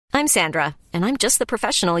I'm Sandra, and I'm just the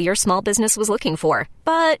professional your small business was looking for.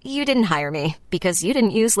 But you didn't hire me because you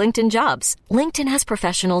didn't use LinkedIn Jobs. LinkedIn has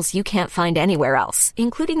professionals you can't find anywhere else,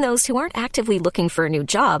 including those who aren't actively looking for a new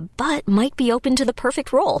job, but might be open to the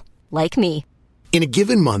perfect role, like me. In a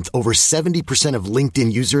given month, over 70% of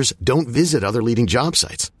LinkedIn users don't visit other leading job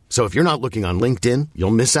sites. So if you're not looking on LinkedIn,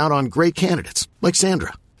 you'll miss out on great candidates like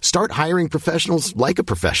Sandra. Start hiring professionals like a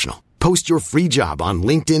professional. Post your free job on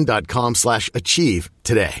linkedin.com/achieve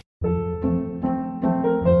today.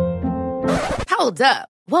 Hold up.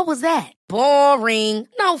 What was that? Boring.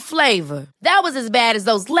 No flavor. That was as bad as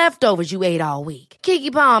those leftovers you ate all week.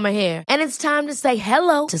 Keke Palmer here. And it's time to say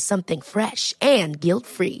hello to something fresh and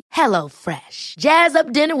guilt-free. Hello Fresh. Jazz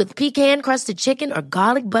up dinner with pecan-crusted chicken or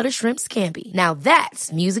garlic butter shrimp scampi. Now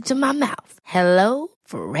that's music to my mouth. Hello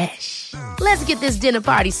Fresh. Let's get this dinner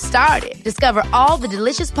party started. Discover all the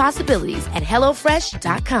delicious possibilities at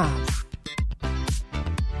hellofresh.com.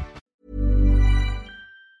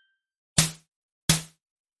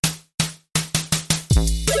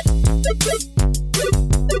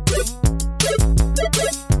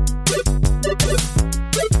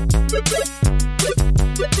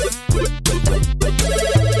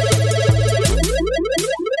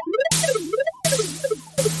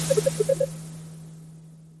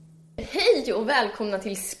 Hej och välkomna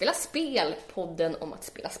till Spela Spel, podden om att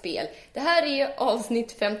spela spel. Det här är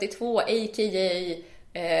avsnitt 52, a.k.a.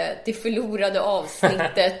 Det förlorade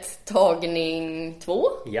avsnittet, tagning 2.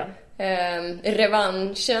 Ja.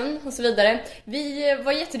 Revanschen och så vidare. Vi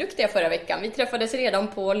var jätteduktiga förra veckan. Vi träffades redan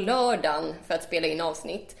på lördagen för att spela in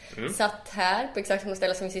avsnitt. Satt här på exakt samma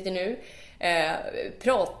ställe som vi sitter nu.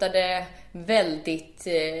 Pratade väldigt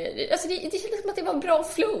alltså det kändes som att det var bra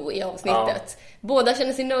flow i avsnittet. Båda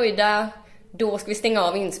kände sig nöjda. Då ska vi stänga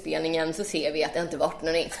av inspelningen, så ser vi att det inte varit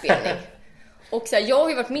någon inspelning. Och så här, jag har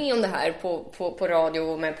ju varit med om det här på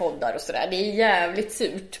radio med poddar och sådär. Det är jävligt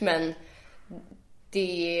surt, men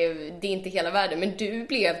det är inte hela världen. Men du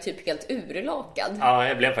blev typ helt urlakad. Ja,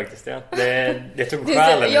 jag blev faktiskt det. Det tog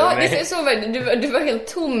själen ur ja, mig. det är så, du var helt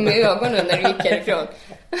tom i ögonen när du gick härifrån.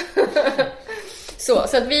 Så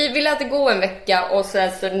att vi lät det gå en vecka. Och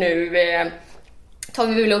så nu tar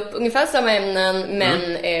vi väl upp ungefär samma ämnen,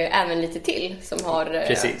 men även lite till som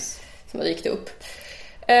har dykt upp.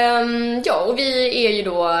 Ja, och vi är ju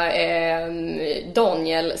då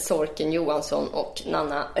Daniel Sorken Johansson och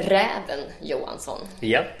Nanna Räven Johansson.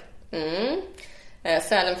 Japp.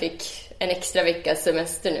 Sälen fick en extra veckas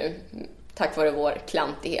semester nu tack vare vår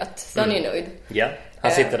klantighet. Så han är nöjd. Ja,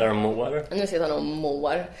 han sitter där och mår. Nu sitter han och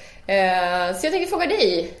mår. Så jag tänker fråga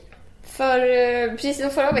dig, precis som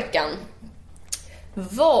förra veckan,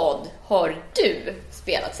 vad har du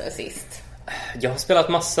spelat sen sist? Jag har spelat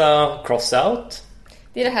massa Crossout.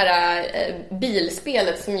 Det är det här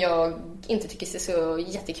bilspelet som jag inte tycker ser så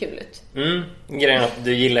jättekul ut. Grejen är att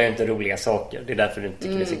du gillar ju inte roliga saker. Det är därför du inte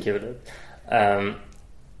tycker det ser kul ut.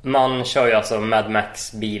 Man kör ju alltså Mad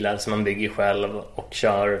Max bilar som man bygger själv och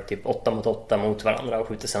kör typ 8 mot 8 mot varandra och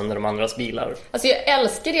skjuter sönder de andras bilar. Alltså jag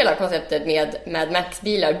älskar hela konceptet med Mad Max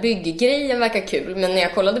bilar. Bygggrejen verkar kul, men när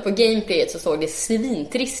jag kollade på gameplayet så såg det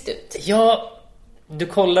svintrist ut. Ja, du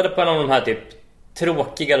kollade på en av de här typ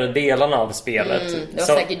tråkigare delarna av spelet. Det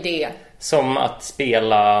var säkert det. Som att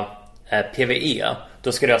spela PvE.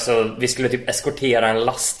 Då skulle vi skulle typ eskortera en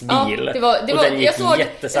lastbil. Ja, och den gick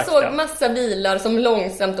jättesakta. Jag såg massa bilar som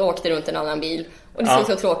långsamt åkte runt en annan bil. Och det såg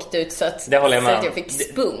så tråkigt ut så att jag fick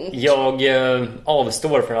spunk. Jag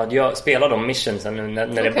avstår från att jag spelar de missionsen nu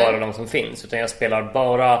när det är bara de som finns. Utan jag spelar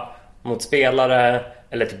bara mot spelare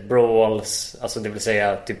eller typ brawls, alltså det vill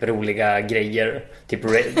säga typ roliga grejer, typ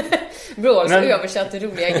brawls, översatt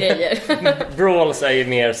roliga grejer. Brawls är ju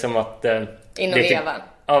mer som att innovera.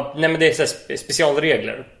 Ja, nej men det är så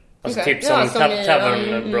specialregler. Alltså typ som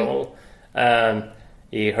Tavern Brawl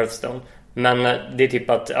i Hearthstone. Men det är typ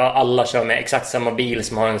att alla kör med exakt samma bil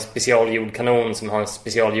som har en specialgjord kanon, som har en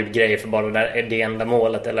specialgjord grej för bara det enda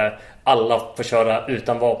målet, eller alla får köra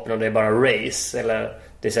utan vapen och det är bara race, eller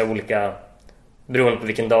det är så olika. Beroende på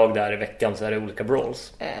vilken dag det är i veckan så är det olika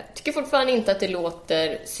brawls. Tycker fortfarande inte att det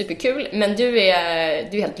låter superkul, men du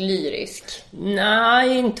är helt lyrisk.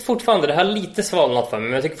 Nej, inte fortfarande. Det har lite svalnat för mig,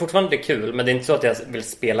 men jag tycker fortfarande det är kul. Men det är inte så att jag vill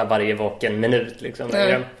spela varje vaken minut liksom. Det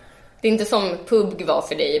är inte som PUBG var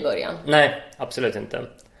för dig i början. Nej, absolut inte.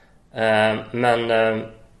 Men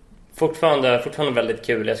fortfarande väldigt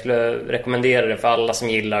kul. Jag skulle rekommendera det för alla som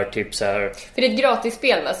gillar typ så här. För det är ett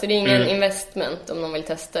gratisspel, va? Så det är ingen investment om någon vill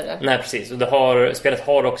testa det. Nej, precis. Och spelet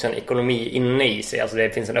har också en ekonomi inne i sig. Alltså det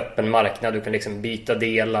finns en öppen marknad. Du kan liksom byta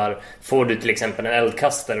delar. Får du till exempel en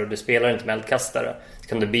eldkastare och du spelar inte med eldkastare, så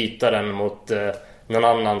kan du byta den mot någon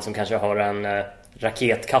annan som kanske har en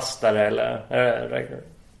raketkastare eller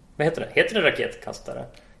vad heter det? Heter det raketkastare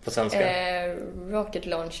på svenska? Rocket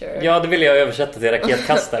launcher. Ja, det vill jag översätta till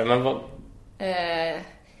raketkastare, men vad...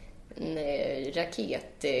 Nej,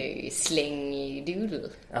 raketslängdoodle.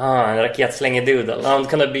 En raketslängdoodle. Ja, då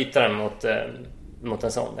kan du byta den mot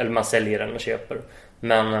en sån. Eller man säljer den och köper.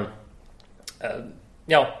 Men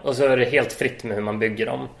ja, och så är det helt fritt med hur man bygger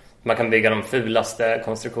dem. Man kan bygga de fulaste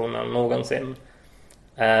konstruktionerna någonsin.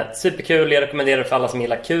 Superkul, jag rekommenderar för alla som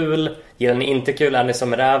gillar kul. Gillar ni inte kul, är ni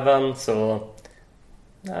som räven, så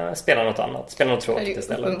spela något annat. Spela något tråkigt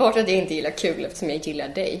istället. Uppenbart att jag inte gillar kul eftersom jag gillar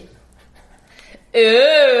dig.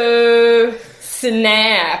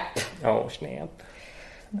 Snap. Snap.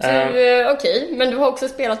 Okej, men du har också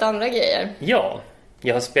spelat andra grejer. Ja,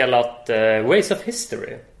 jag har spelat Ways of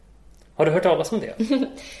History. Har du hört talas om det?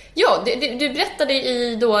 Ja, du berättade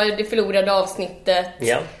i då det förlorade avsnittet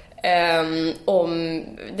om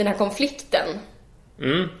den här konflikten.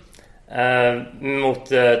 Mot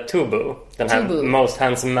Tubu, den här most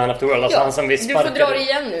handsome man of the world. Alltså han som vi sparkade. Du får dra det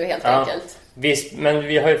igen nu helt enkelt. Men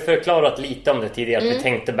vi har ju förklarat lite om det tidigare, att vi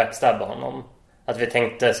tänkte backstabba honom. Att vi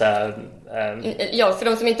tänkte så här, ja, för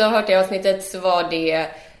de som inte har hört det avsnittet så var det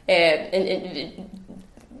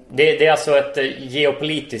det är alltså ett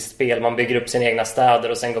geopolitiskt spel. Man bygger upp sina egna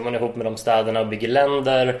städer och sen går man ihop med de städerna och bygger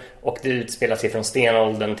länder. Och det utspelar sig från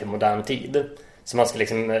stenåldern till modern tid. Så man ska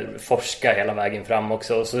liksom forska hela vägen fram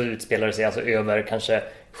också. Och så utspelar det sig alltså över kanske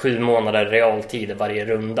 7 månader realtid varje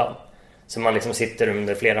runda. Så man liksom sitter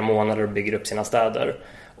under flera månader och bygger upp sina städer.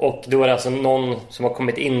 Och då är det alltså någon som har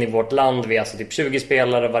kommit in i vårt land. Vi är alltså typ 20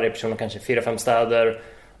 spelare, varje person har kanske 4-5 städer.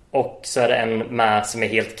 Och så är det en med som är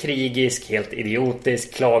helt krigisk, helt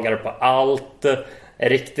idiotisk, klagar på allt. Är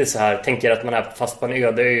riktigt så här, tänker att man är fast på en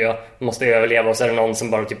öde ö, måste överleva. Och så är det någon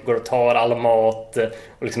som bara typ går och tar all mat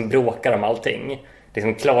och liksom bråkar om allting.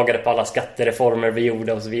 Liksom klagade på alla skattereformer vi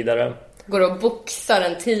gjorde och så vidare. Går och boxar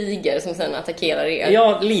en tiger som sen attackerar er.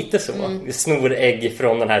 Ja, lite så. Snor ägg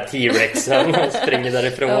från den här T-rexen och springer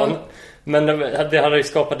därifrån. Men det hade ju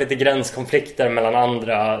skapat lite gränskonflikter mellan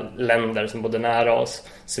andra länder som bodde nära oss.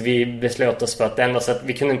 Så vi beslöt oss för att det enda sätt,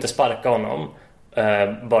 vi kunde inte sparka honom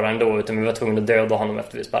bara ändå, utan vi var tvungna att döda honom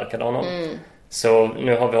efter vi sparkade honom. Så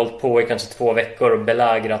nu har vi hållit på i kanske 2 veckor och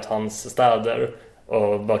belägrat hans städer.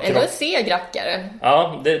 Och bara ändå en segrackare.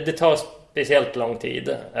 Ja, det tar speciellt lång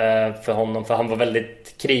tid för honom, för han var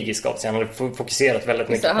väldigt krigisk av sig. Han hade fokuserat väldigt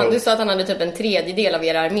mycket på... Du sa att han hade typ en tredjedel av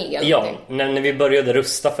er armé. Ja, när vi började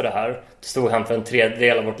rusta för det här stod han för en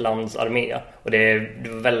tredjedel av vårt lands armé. Och det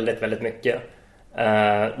var väldigt, väldigt mycket.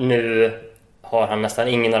 Nu har han nästan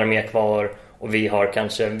ingen armé kvar. Och vi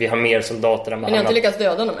har mer soldater än men ni har inte lyckats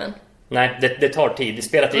döda honom än? Nej, det tar tid. Det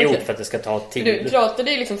spelat ihop för att det ska ta tid. Du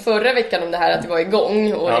pratade ju liksom förra veckan om det här att det var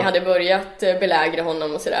igång och ni hade börjat belägra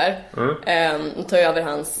honom och sådär. Och ta över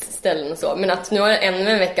hans ställen och så. Men att nu har ännu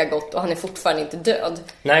en vecka gått och han är fortfarande inte död.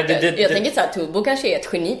 Nej, jag tänker så här, Tubo kanske är ett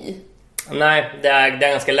geni. Nej, det är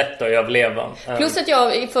ganska lätt att överleva. Plus att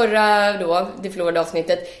jag i förra det förlorade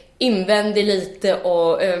avsnittet invände lite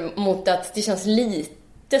mot att det känns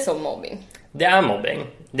lite som mobbing. Det är mobbing.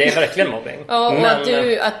 Det är verkligen mobbing. Ja, och men,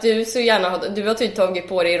 att du så gärna har tagit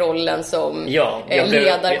på dig rollen som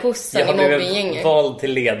ledarkossan i mobbinggänget. Jag blev vald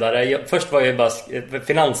till ledare. Först var jag bara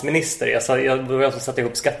finansminister. Jag var som satte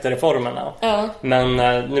ihop skattereformerna. Ja. Men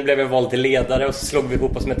nu blev jag vald till ledare och så slog vi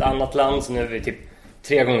ihop oss med ett annat land. Så nu är vi typ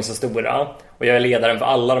 3 gånger så stora. Och jag är ledaren för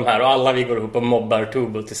alla de här. Och alla vi går ihop och mobbar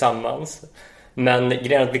Tubo tillsammans. Men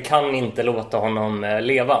grejen är att vi kan inte låta honom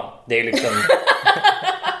leva. Det är liksom...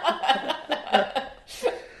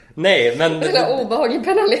 Nej, men det är obehaglig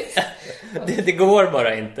penalism. det går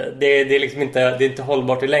bara inte. Det är liksom inte, det är inte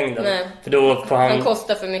hållbart i längden. Nej. För då får han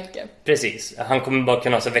kostar för mycket. Precis. Han kommer bara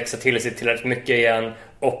kunna växa till sig tillräckligt mycket igen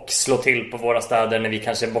och slå till på våra städer när vi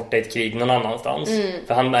kanske är borta i ett krig någon annanstans.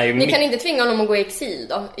 För han är ju Ni kan inte tvinga honom att gå i exil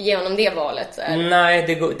då genom det valet så här.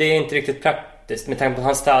 Nej, det är inte riktigt praktiskt med tanke på att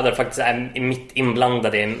hans städer faktiskt är mitt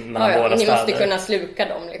inblandade med våra städer. Ni måste kunna sluka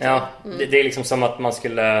dem liksom. Ja, det är liksom som att man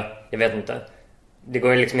skulle, jag vet inte. Det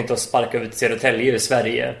går ju liksom inte att sparka ut Södertälje i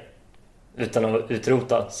Sverige utan att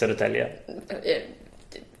utrota Södertälje.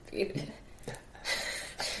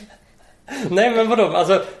 Nej, men vadå?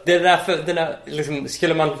 Alltså, det är därför den där, liksom,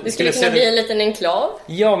 skulle man... Det skulle kunna bli en liten enklav.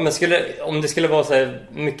 Ja, men om det skulle vara så här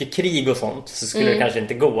mycket krig och sånt så skulle det kanske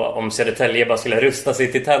inte gå om Södertälje bara skulle rusta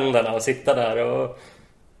sig till tänderna och sitta där och...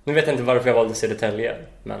 Nu vet jag inte varför jag valde Södertälje,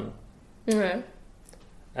 men...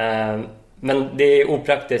 Men det är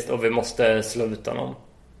opraktiskt och vi måste slå ut honom.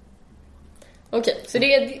 Okej, så du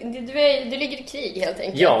ligger i krig helt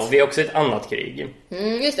enkelt? Ja, vi är också ett annat krig.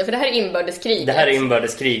 Just det, för det här är inbördeskriget. Det här är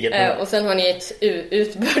inbördeskriget. Och sen har ni ett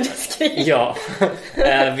utbördeskrig. Ja,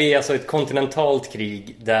 vi är alltså ett kontinentalt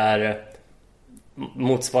krig där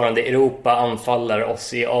motsvarande Europa anfaller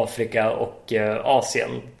oss i Afrika och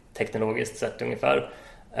Asien, teknologiskt sett ungefär.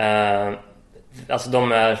 Alltså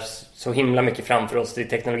de är så himla mycket framför oss i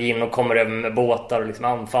teknologin och kommer över med båtar och liksom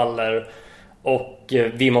anfaller. Och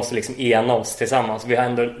vi måste liksom ena oss tillsammans. Vi har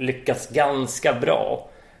ändå lyckats ganska bra.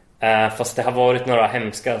 Fast det har varit några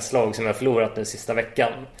hemska slag som vi har förlorat den sista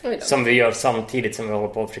veckan. Som vi gör samtidigt som vi håller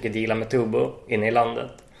på att försöka deala med Tubo inne i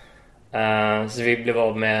landet. Så vi blev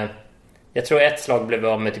av med... Jag tror ett slag blev vi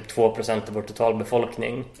av med typ 2% av vår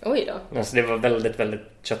totalbefolkning. Oj då. Alltså det var väldigt, väldigt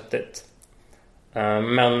köttigt.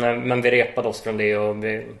 Men vi repade oss från det och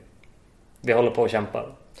vi håller på att kämpa.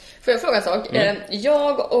 Får jag fråga en sak?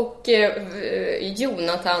 Jag och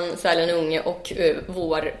Jonathan Sälen-Unge och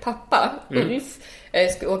vår pappa Ulf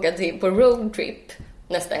ska åka på roadtrip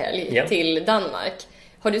nästa helg till Danmark.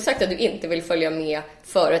 Har du sagt att du inte vill följa med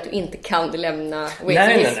för att du inte kan lämna Ways of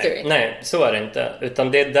History? Nej, så är det inte.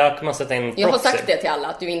 Utan det där kan man sätta in proxy. Jag har sagt det till alla,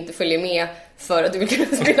 att du inte följer med för att du vill kunna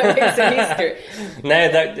spela Ways of History.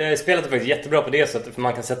 Nej, spelet är faktiskt jättebra på det sättet. För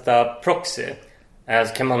man kan sätta proxy.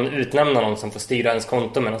 Så kan man utnämna någon som får styra ens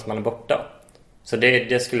konto medan man är borta. Så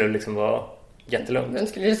det skulle liksom vara jättelugnt. Vem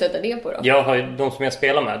skulle du sätta det på då? De som jag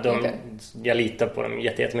spelar med, jag litar på dem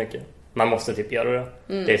jättemycket. Man måste typ göra det.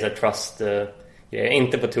 Det är så här trust...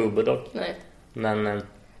 inte på Tubo dock. Nej. Men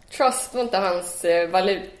trust var inte hans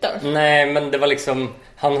valuta. Nej, men det var liksom...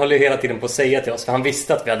 Han höll ju hela tiden på att säga till oss, för han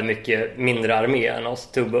visste att vi hade mycket mindre armé än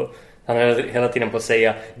oss, Tubo. Han höll hela tiden på att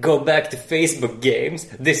säga go back to Facebook games,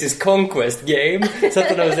 this is conquest game. Så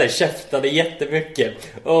att han så här käftade jättemycket.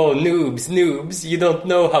 Oh, noobs, you don't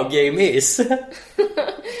know how game is.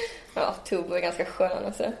 Ja, Tubo är ganska skön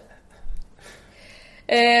alltså.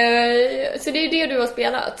 Så det är det du har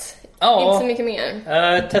spelat? Ja, inte så mycket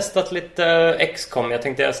mer. Testat lite XCOM. Jag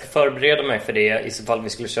tänkte jag ska förbereda mig för det i så fall vi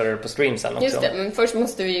skulle köra det på stream sen också. Just det, men först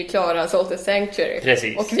måste vi ju klara Assault Sanctuary.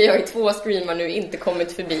 Precis. Och vi har ju 2 streamar nu inte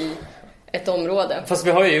kommit förbi ett område. Fast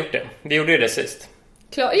vi har ju gjort det. Vi gjorde ju det sist.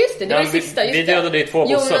 Just det var det sista. Vi dödade ju 2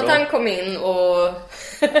 bossar då. Jonathan kom in och...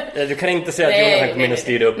 Du kan inte säga att Jonathan kom in och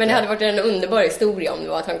styrde upp. Men det hade varit en underbar historia om det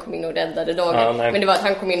var att han kom in och räddade dagen. Men det var att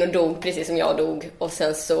han kom in och dog precis som jag dog. Och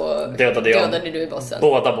sen så dödade du i bossen.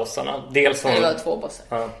 Båda bossarna. Dels det var 2 bossar.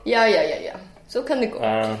 Ja. Så kan det gå.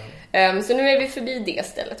 Så nu är vi förbi det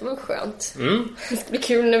stället. Det var skönt. Det ska bli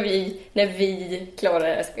kul när vi klarar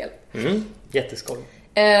det här spelet. Jätteskoj.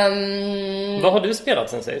 Vad har du spelat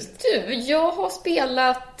sen sist? Jag har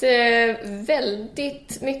spelat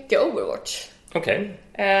väldigt mycket Overwatch. Okej.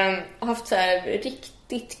 Har haft så här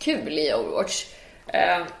riktigt kul i Overwatch.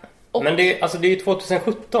 Men det är ju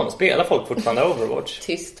 2017. Spelar folk fortfarande Overwatch?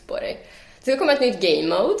 Tyst på dig. Det ska komma ett nytt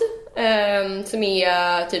game mode som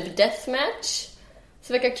är typ deathmatch.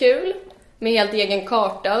 Så verkar kul. Med helt egen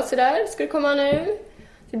karta och sådär. Ska det komma nu.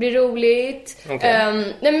 Det blir roligt.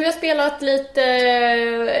 Nej, men vi har spelat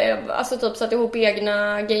lite alltså typ satt ihop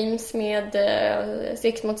egna games med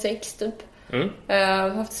 6 mot 6 typ.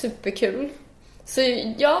 Haft superkul. Så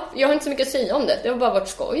ja, jag har inte så mycket att säga om det. Det har bara varit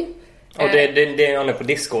skoj. Och det är ni på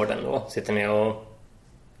Discorden då? Sitter ni och...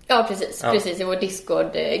 Ja, precis i vår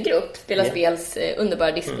Discord-grupp. Spels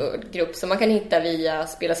underbara Discord-grupp som man kan hitta via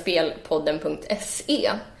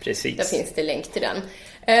spelaspelpodden.se. Precis. Där finns det länk till den.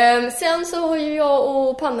 Sen så har ju jag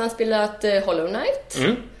och Pannan spelat Hollow Knight.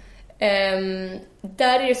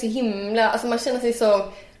 Där är det så himla... Alltså man känner sig så...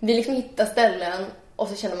 Vi liksom hittar ställen och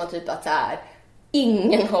så känner man typ att så här...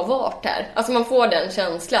 Ingen har varit här. Alltså man får den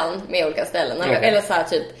känslan med olika ställen. Eller så här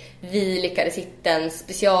typ... Vi lyckades hitta en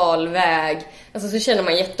specialväg. Alltså så känner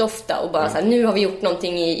man jätteofta och bara så här, nu har vi gjort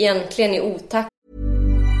någonting egentligen i otakt.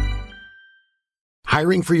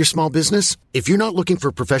 Hiring for your small business? If you're not looking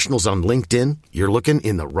for professionals on LinkedIn, you're looking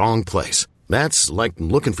in the wrong place. That's like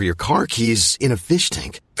looking for your car keys in a fish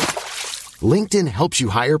tank. LinkedIn helps you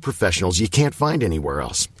hire professionals you can't find anywhere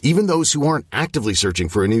else, even those who aren't actively searching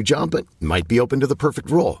for a new job but might be open to the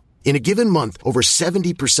perfect role. In a given month, over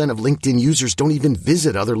 70% of LinkedIn users don't even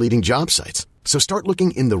visit other leading job sites. So start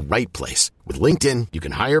looking in the right place. With LinkedIn, you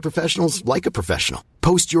can hire professionals like a professional.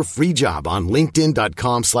 Post your free job on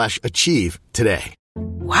linkedin.com/achieve today.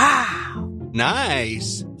 Wow.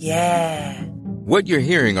 Nice. Yeah. What you're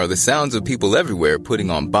hearing are the sounds of people everywhere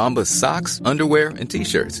putting on Bombas socks, underwear, and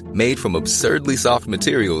T-shirts made from absurdly soft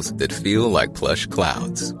materials that feel like plush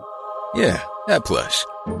clouds. Yeah, that plush.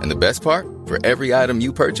 And the best part? For every item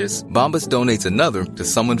you purchase, Bombas donates another to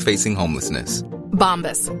someone facing homelessness.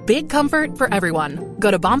 Bombas. Big comfort for everyone.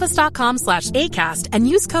 Go to bombas.com/ACAST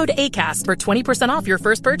and use code ACAST for 20% off your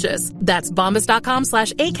first purchase. That's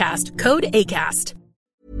bombas.com/ACAST. Code ACAST.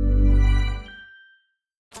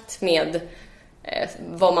 Med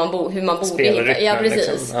hur man borde hitta. Ja, precis.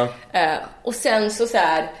 Liksom. Ja. Och sen så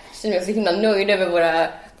här känner jag så himla nöjd över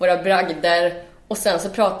våra bragder. Och sen så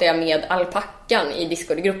pratar jag med Alpackan i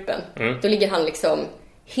Discord-gruppen. Då ligger han liksom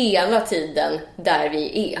hela tiden där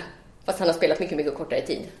vi är. Fast han har spelat mycket, mycket kortare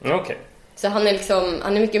tid. Okay. Så han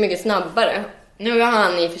är mycket, mycket snabbare. Nu har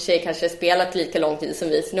han i och för sig kanske spelat lika lång tid som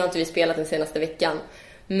vi. Så nu har inte vi spelat den senaste veckan.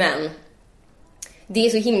 Men det är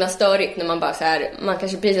så himla störigt när man bara så här, man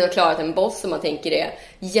kanske precis har klarat en boss som man tänker är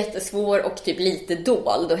jättesvår och typ lite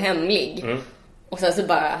dold och hemlig. Och sen så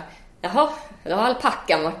bara, jaha, då har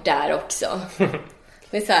Alpackan varit där också.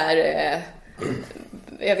 Det är så här,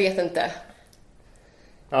 jag vet inte.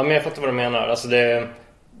 Ja, men jag fattar vad du menar. Alltså det är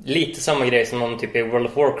lite samma grej som någon typ i World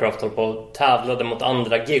of Warcraft höll på och tävlade mot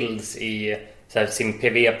andra guilds i så här, sin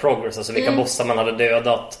PvE-progress. Alltså vilka bossar man hade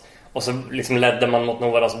dödat. Och så liksom ledde man mot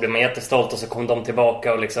några, så blev man jättestolt. Och så kom de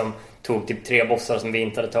tillbaka och liksom tog typ 3 bossar som vi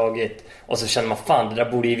inte hade tagit. Och så kände man, fan, det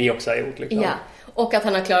där borde ju vi också ha gjort liksom. Ja, och att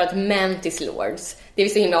han har klarat Mantis Lords. Det är vi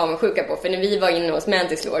så himla avundsjuka på. För när vi var inne hos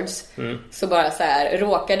Mantis Lords så bara så här,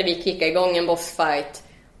 råkade vi kicka igång en bossfight.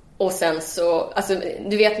 Och sen så, alltså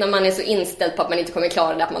du vet när man är så inställd på att man inte kommer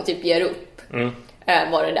klara det, att man typ ger upp.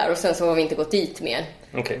 Var det där. Och sen så har vi inte gått dit mer.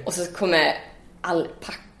 Okay. Och så kommer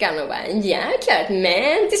Alpackan och bara, jag har klarat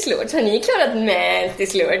Mantis Lords. Har ni klarat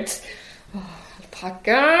Mantis Lords?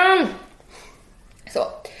 Alpackan! Så.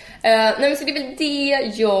 Nej, men så det är väl det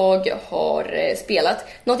jag har spelat.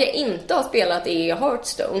 Något jag inte har spelat är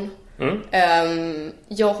Hearthstone.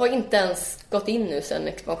 Jag har inte ens gått in nu sen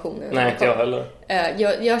expansionen. Nej, inte jag heller.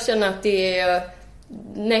 Jag känner att det är...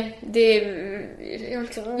 Nej, jag har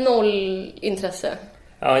liksom noll intresse.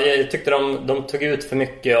 Ja, jag tyckte de tog ut för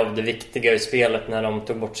mycket av det viktiga i spelet när de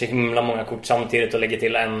tog bort så himla många kort samtidigt och lägger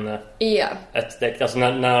till ett deck. Alltså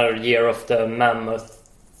när Year of the Mammoth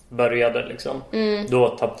började liksom. Då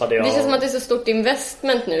tappade jag... Det känns som att det är så stort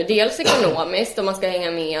investment nu. Dels ekonomiskt om man ska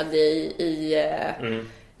hänga med i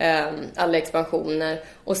alla expansioner.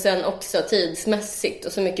 Och sen också tidsmässigt.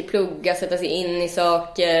 Och så mycket plugga, sätta sig in i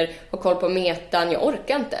saker. Ha koll på metan. Jag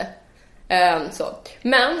orkar inte. Så.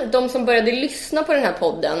 Men de som började lyssna på den här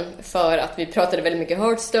podden för att vi pratade väldigt mycket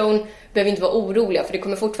Hearthstone behöver inte vara oroliga, för det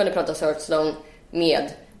kommer fortfarande pratas Hearthstone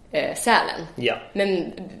med Sälen. Ja.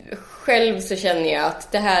 Men själv så känner jag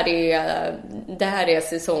att det här är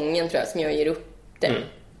säsongen, tror jag, som jag ger upp det.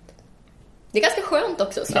 Det är ganska skönt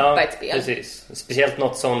också att släppa ett spel. Precis. Speciellt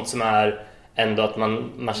något sånt som är ändå att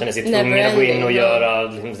man känner sig tvungen att gå in och göra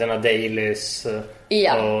liksom sina dailies.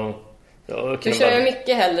 Ja. Du kör jag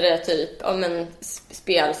mycket hellre typ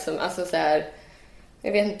spel som, alltså så här,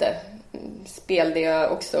 jag vet inte, spel där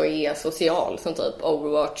jag också är social, som typ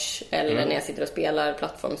Overwatch eller när jag sitter och spelar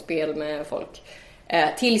plattformsspel med folk.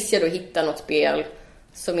 Tills jag då hittar något spel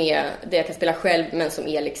som är det jag kan spela själv, men som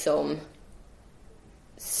är liksom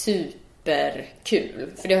superkul.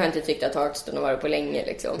 För det har jag inte tyckt att Hearthstone har varit på länge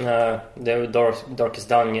liksom. Darkest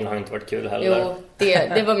Dungeon har inte varit kul heller. Jo,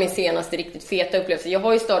 det var min senaste riktigt feta upplevelse. Jag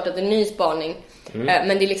har ju startat en ny spaning. Men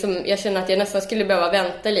det är liksom, jag känner att jag nästan skulle behöva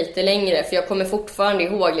vänta lite längre, för jag kommer fortfarande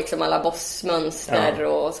ihåg liksom alla bossmönster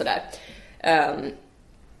och sådär.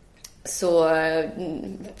 Så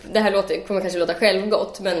det här kommer kanske låta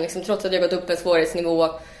självgott, men liksom, trots att jag gått upp en svårighetsnivå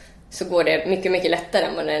så går det mycket, mycket lättare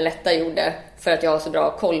än vad den lätta gjorde, för att jag har så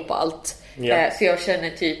bra koll på allt. Så jag känner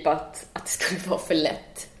typ att det skulle vara för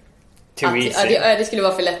lätt. Det skulle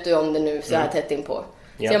vara för lätt om det nu så här tätt inpå.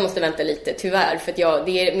 Så jag måste vänta lite, tyvärr. För att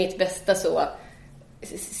det är mitt bästa så,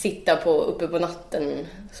 sitta uppe på natten,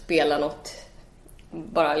 spela något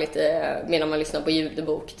bara lite medan man lyssnar på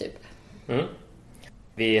ljudbok typ.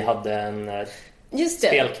 Vi hade en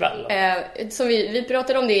spelkväll. Så vi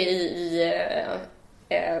pratade om det i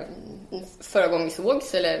förra gången vi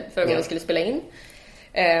sågs, eller förra gången vi skulle spela in.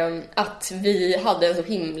 Att vi hade en så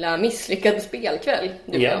himla misslyckad spelkväll.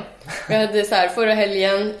 Vi hade så här, förra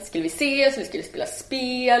helgen skulle vi ses, vi skulle spela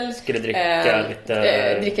spel, skulle dricka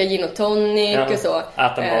lite, dricka gin och tonic och så,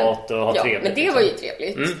 äta mat och ha trevligt. Men det var ju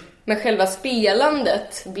trevligt. Men själva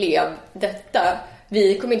spelandet blev detta.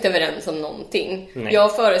 Vi kom inte överens om någonting. Nej.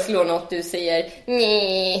 Jag föreslår något, du säger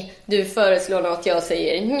nej. Du föreslår något, jag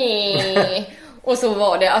säger nej. Och så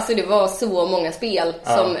var det, alltså det var så många spel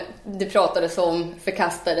som det pratades om,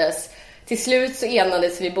 förkastades. Till slut så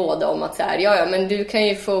enades vi båda om att så här, ja men du kan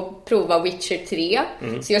ju få prova Witcher 3.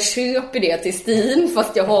 Så jag köper det till Steam,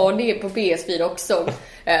 fast jag har det på PS4 också.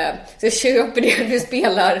 Så jag köper det, du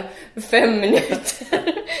spelar 5 minuter.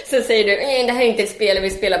 Så säger du, nej det här är inte ett spel vi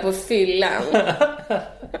spelar på fyllan.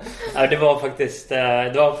 Ja, det var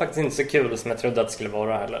faktiskt inte så kul som jag trodde att det skulle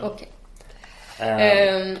vara heller. Okej.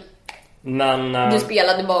 Men du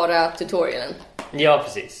spelade bara tutorialen? Ja,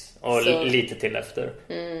 precis. Och lite till efter.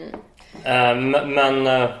 Men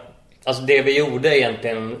alltså det vi gjorde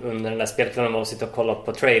egentligen under den där spelkvällen var att sitta och kolla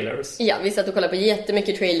på trailers. Ja, vi satt och kollade på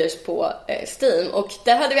jättemycket trailers på Steam. Och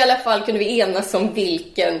där hade vi i alla fall, kunde vi enas om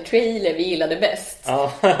vilken trailer vi gillade bäst.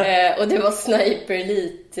 Ja. Och det var Sniper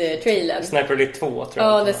Elite-trailern. Sniper Elite 2 tror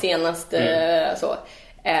jag. Ja, det senaste så.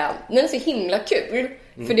 Den är så himla kul.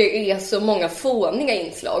 För det är så många fåniga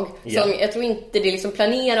inslag. Som jag tror inte det är liksom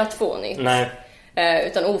planerat fånigt. Nej.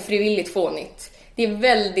 Utan ofrivilligt fånigt. Det är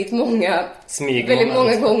väldigt många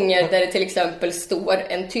smygmoment. gånger där det till exempel står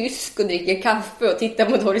en tysk och dricker kaffe och tittar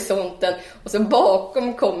mot horisonten. Och så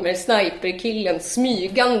bakom kommer sniperkillen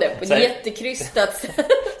smygande på ett jättekrystat sätt.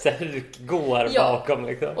 Så huk går bakom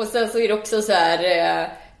liksom. Och sen så är det också så här...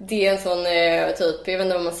 Det är en sån typ, jag vet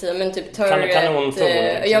inte vad man säger, men typ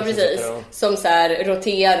turret, ja precis, som så här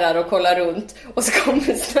roterar och kollar runt. Och så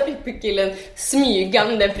kommer sniperkillen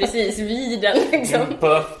smygande precis vid den liksom. På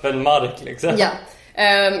öppen mark liksom. Ja.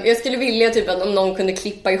 Jag skulle vilja typ att om någon kunde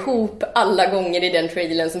klippa ihop alla gånger i den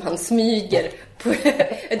trailern som han smyger på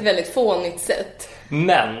ett väldigt fånigt sätt.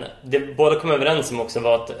 Men det båda kom överens om också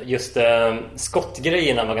var att just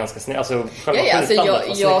skottgrejerna var ganska snygga. Alltså,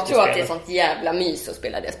 jag tror att det är sånt jävla mys att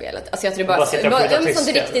spela det spelet. Alltså jag tror bara det är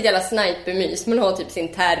sånt riktigt jävla snipermys. Man har typ sin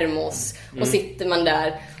termos och sitter man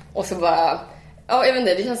där och så bara... Ja, jag vet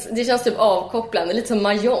inte, det känns typ avkopplande, lite som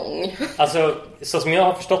Mahjong. Alltså, så som jag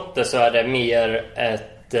har förstått det så är det mer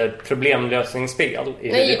ett problemlösningsspel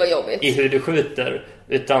i hur du skjuter.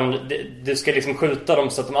 Utan du ska liksom skjuta dem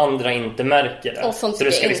så att de andra inte märker det. Så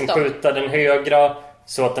du ska liksom skjuta den högra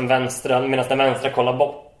så att den vänstra, medan den vänstra kollar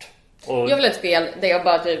bort. Och... Jag vill ett spel där jag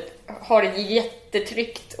bara typ har ett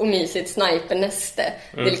jättetryggt och mysigt snipernäste.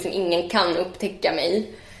 Där liksom ingen kan upptäcka mig.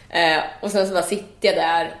 Och sen så bara sitter jag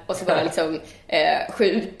där och så bara liksom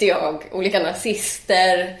skjuter jag olika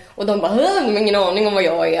nazister. Och de bara, de har ingen aning om vad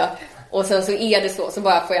jag är. Och sen så är det så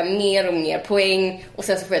bara får jag mer och mer poäng. Och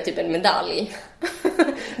sen så får jag typ en medalj.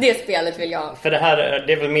 Det spelet vill jag. För det här,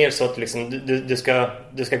 det är väl mer så att liksom,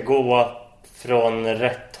 du ska gå från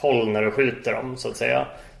rätt håll när du skjuter dem, så att säga.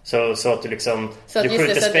 Så att du liksom du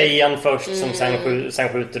skjuter spejan först som sen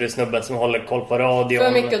skjuter du snubben som håller koll på radion.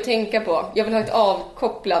 För mycket att tänka på. Jag vill ha ett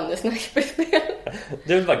avkopplande sniperspel.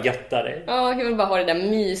 Du vill bara götta dig. Ja, jag vill bara ha det där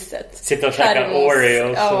myset. Sitta och käka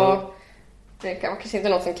Oreos. Ja. Det kanske inte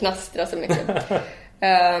något som knastrar så mycket.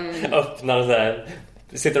 Öppnar så här.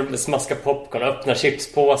 Sitter och smaskar popcorn, öppnar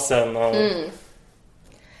chipspåsen och...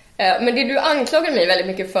 Men det du anklagar mig väldigt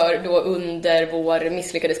mycket för då under vår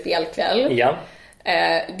misslyckade spelkväll. Ja.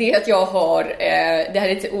 Det är att jag har, det här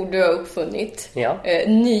är ett ord du har uppfunnit. Ja.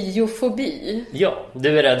 Nyofobi. Ja,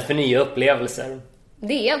 du är rädd för nya upplevelser.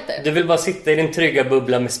 Det är jag inte. Du vill bara sitta i din trygga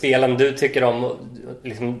bubbla med spelen du tycker om,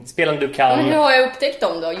 liksom, spelen du kan. Men hur har jag upptäckt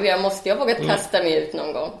dem då? Jo, jag måste ju ha vågat kasta mig ut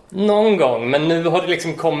någon gång. Någon gång, men nu har du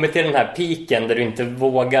liksom kommit till den här piken där du inte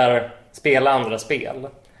vågar spela andra spel.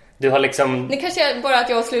 Du har liksom... Det kanske är bara att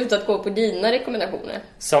jag har slutat gå på dina rekommendationer.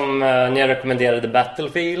 Som när jag rekommenderade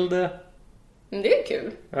Battlefield. Men det är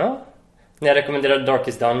kul. Ja. När jag rekommenderade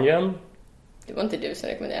Darkest Dungeon. Det var inte du som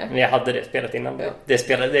rekommenderade. Men jag hade det spelat innan. Ja.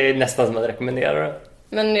 Det är nästan som att rekommendera det.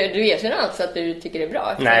 Men du erkänner alltså att du tycker det är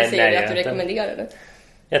bra? Nej, du säger att du rekommenderar det.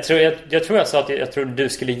 Jag tror jag sa att jag tror du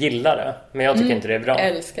skulle gilla det. Men jag tycker inte det är bra. Jag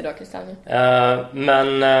älskar Darkest Dungeon.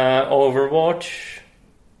 Men Overwatch...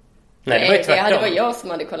 Nej, det var ju tvärtom. Det var jag som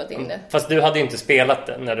hade kollat in det. Fast du hade ju inte spelat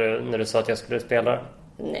det när du sa att jag skulle spela det.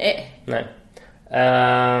 Nej.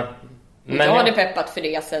 Men jag hade peppat för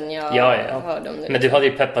det sen jag hörde om det. Men du hade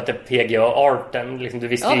ju peppat det PGA-arten. Liksom, du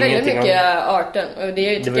visste ju ingenting om... Ja, väldigt mycket arten. Och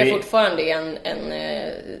det tycker jag fortfarande är en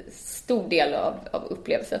stor del av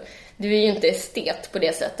upplevelsen. Du är ju inte estet på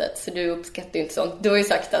det sättet, så du uppskattar ju inte sånt. Du har ju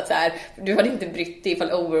sagt att så här, du hade inte brytt dig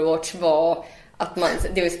ifall Overwatch var... Att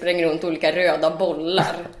det spränger runt olika röda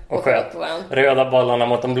bollar och sköt på varandra. Röda bollarna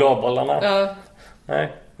mot de blå bollarna. Ja.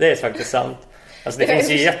 Nej, det är faktiskt sant. Alltså det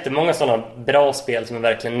finns ju jättemånga sådana bra spel som är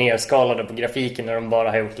verkligen nerskalade på grafiken när de bara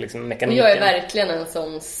har gjort liksom mekaniken. Jag är verkligen en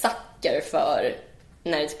sån sucker för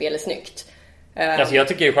när ett spel är snyggt. Alltså jag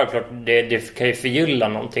tycker ju självklart det kan ju förgylla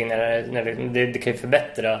någonting när det kan ju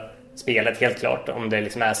förbättra spelet helt klart om det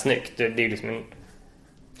liksom är snyggt. Det är liksom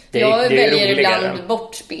jag väljer ibland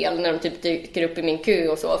bort spel när de typ dyker upp i min kö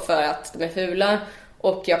och så för att de är fula.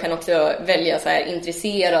 Och jag kan också välja så här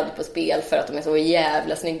intresserad på spel för att de är så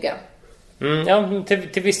jävla snygga. Ja,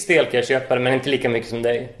 till viss del kan jag köpa det, men inte lika mycket som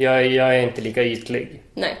dig. Jag är inte lika ytlig.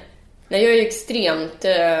 Nej, jag är ju extremt...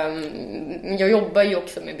 jag jobbar ju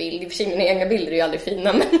också med bild. I och för sig, mina egna bilder är ju aldrig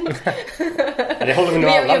fina, men... Det håller vi nog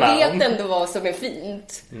alla med om. Jag vet ändå vad som är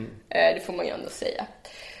fint. Det får man ju ändå säga.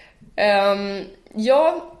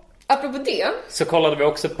 Ja, apropå det... Så kollade vi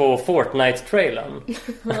också på Fortnite-trailern.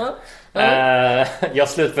 Jag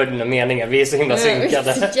slutförde dina meningar. Vi är så himla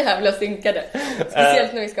synkade. Vi är så jävla synkade.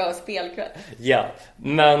 Speciellt när vi ska ha spelkväll. Ja,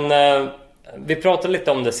 men vi pratade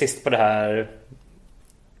lite om det sist på det här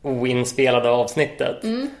oinspelade avsnittet.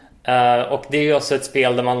 Och det är ju också ett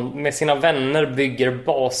spel där man med sina vänner bygger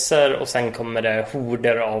baser och sen kommer det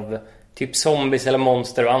horder av typ zombies eller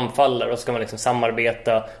monster och anfaller, och så ska man liksom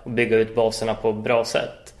samarbeta och bygga ut baserna på ett bra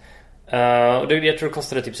sätt. Och jag tror det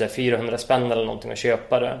kostade typ så här 400 spänn eller någonting att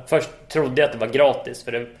köpa det. Först trodde jag att det var gratis,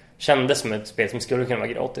 för det kändes som ett spel som skulle kunna vara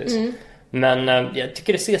gratis. Men jag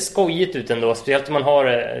tycker det ser skojigt ut ändå, speciellt om man har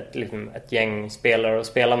ett gäng spelare att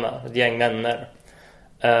spela med, ett gäng vänner.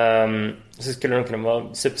 Så skulle det kunna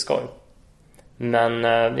vara superskoj. Men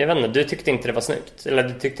jag vet inte, du tyckte inte det var snyggt? Eller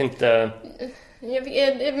du tyckte inte...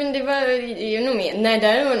 Men det var ju nog mer... Nej,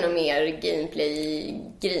 där var nog mer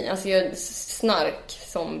gameplay-grej. Alltså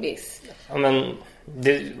snark-zombies. Ja, men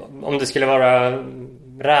om det skulle vara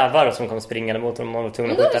rävar som kom springande mot dem, man var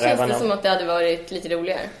tvungen att skjuta rävarna. Då känns det som att det hade varit lite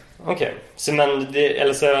roligare. Okej, så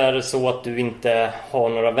eller så är det så att du inte har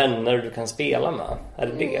några vänner du kan spela med. Är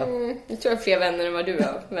det det? Jag tror jag har fler vänner än vad du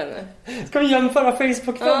har vänner. Ska vi jämföra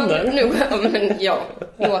Facebook-vänner?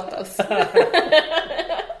 Låt oss.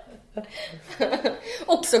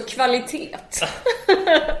 Också kvalitet.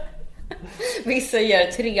 Vissa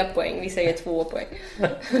ger 3 poäng, vissa ger 2 poäng.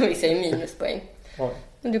 Vissa ger minuspoäng.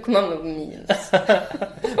 Du kommer hamna på minus.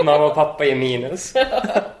 Mamma och pappa ger minus.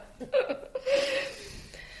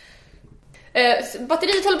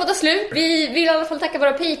 Batteriet håller på att ta slut. Vi vill i alla fall tacka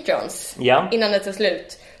våra patrons innan det tar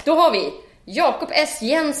slut. Då har vi Jakob S.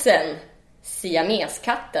 Jensen,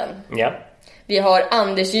 Siameskatten. Vi har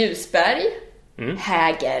Anders Ljusberg,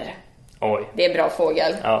 Häger. Oj. Det är en bra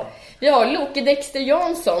fågel. Vi har Loke Dexter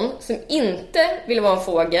Jansson, som inte ville vara en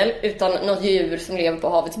fågel utan något djur som lever på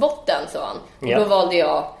havets botten, sa han. Och då valde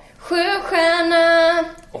jag sjöstjärna.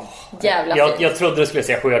 Jävla fint. Jag trodde du skulle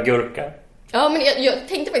säga sjögurka. Ja, men jag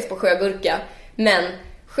tänkte faktiskt på sjögurka. Men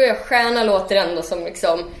sjöstjärna låter ändå som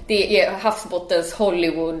liksom, det är havsbottens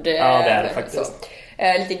Hollywood. Ja, det är det faktiskt.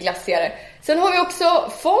 Lite glassigare. Sen har vi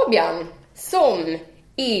också Fabian, som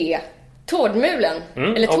är Tordmulen.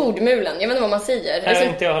 Eller Tordmulen, jag vet inte vad man säger. Nej,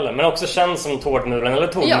 inte jag heller. Men också känns som Tordmulen eller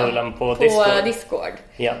Tordmulen på Discord.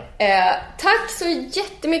 Ja. Tack så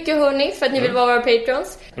jättemycket, hörni, för att ni vill vara våra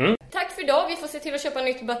patrons. Tack för idag. Vi får se till att köpa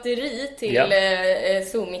nytt batteri till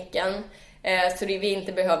Zoom-micken. Så vi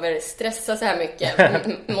inte behöver stressa så här mycket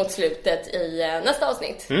mot slutet i nästa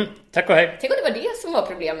avsnitt. Tack och hej. Tänk om det var det som var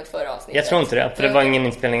problemet förra avsnittet. Jag tror inte det, för det var ingen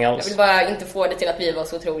inspelning alls. Jag vill bara inte få det till att vi var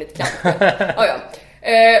så otroligt kanske.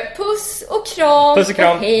 Puss och kram. Puss och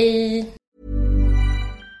kram. Hej.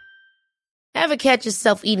 Ever catch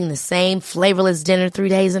yourself eating the same flavorless dinner 3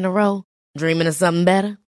 days in a row? Dreaming of something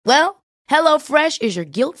better? Well, HelloFresh is your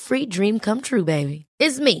guilt-free dream come true, baby.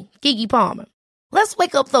 It's me, Keke Palmer. Let's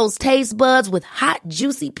wake up those taste buds with hot,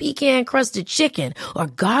 juicy pecan-crusted chicken or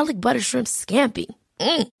garlic butter shrimp scampi.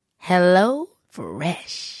 Hello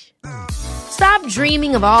Fresh. Stop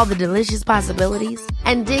dreaming of all the delicious possibilities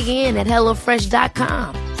and dig in at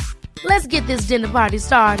HelloFresh.com. Let's get this dinner party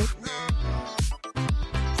started.